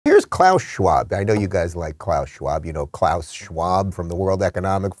Klaus Schwab. I know you guys like Klaus Schwab. You know Klaus Schwab from the World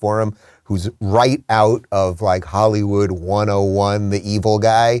Economic Forum, who's right out of like Hollywood 101, the evil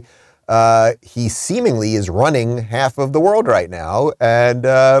guy. He seemingly is running half of the world right now. And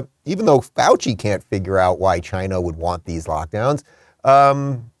even though Fauci can't figure out why China would want these lockdowns,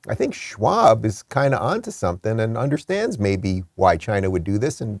 I think Schwab is kind of onto something and understands maybe why China would do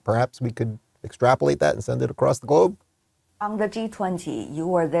this. And perhaps we could extrapolate that and send it across the globe. On the G20, you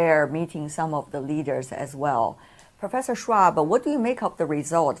were there meeting some of the leaders as well. Professor Schwab, what do you make of the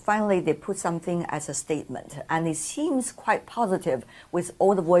result? Finally, they put something as a statement, and it seems quite positive with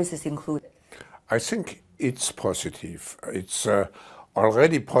all the voices included. I think it's positive. It's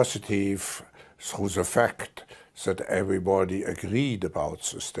already positive through the fact that everybody agreed about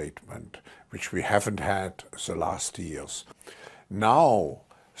the statement, which we haven't had the last years. Now,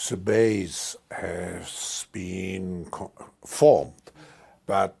 the base has been formed,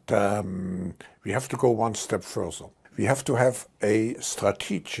 but we have to go one step further. We have to have a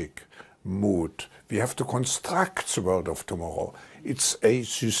strategic mood. We have to construct the world of tomorrow. It's a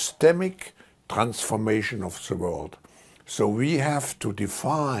systemic transformation of the world. So we have to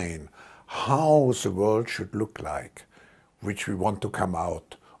define how the world should look like, which we want to come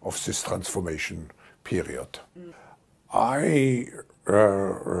out of this transformation period. I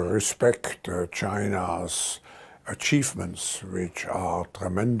respect China's achievements, which are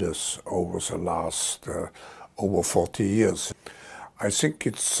tremendous over the last over 40 years. I think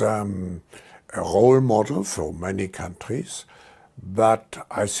it's a role model for many countries, but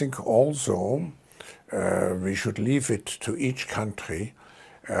I think also we should leave it to each country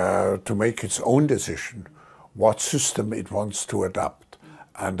to make its own decision what system it wants to adopt.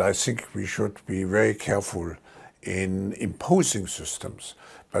 And I think we should be very careful in imposing systems.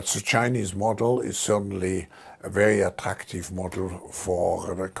 But the Chinese model is certainly a very attractive model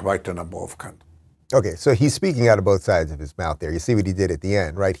for quite a number of countries. Okay, so he's speaking out of both sides of his mouth there. You see what he did at the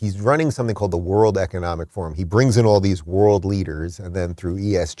end, right? He's running something called the World Economic Forum. He brings in all these world leaders, and then through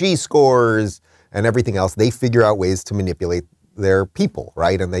ESG scores and everything else, they figure out ways to manipulate their people,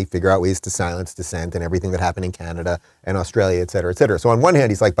 right? And they figure out ways to silence dissent and everything that happened in Canada and Australia, et cetera, et cetera. So on one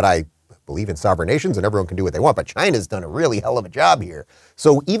hand, he's like, but I believe in sovereign nations and everyone can do what they want, but China's done a really hell of a job here.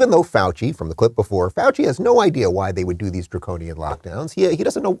 So even though Fauci, from the clip before, Fauci has no idea why they would do these draconian lockdowns. He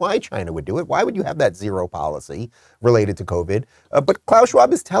doesn't know why China would do it. Why would you have that zero policy related to COVID? But Klaus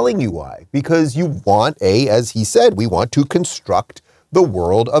Schwab is telling you why. Because you want as he said, we want to construct the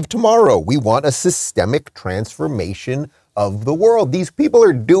world of tomorrow. We want a systemic transformation of the world. These people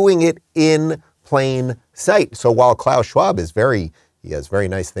are doing it in plain sight. So while Klaus Schwab is he has very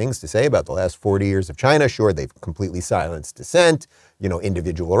nice things to say about the last 40 years of China. Sure, they've completely silenced dissent. You know,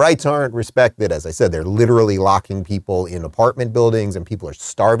 individual rights aren't respected. As I said, they're literally locking people in apartment buildings and people are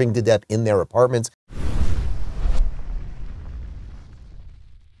starving to death in their apartments.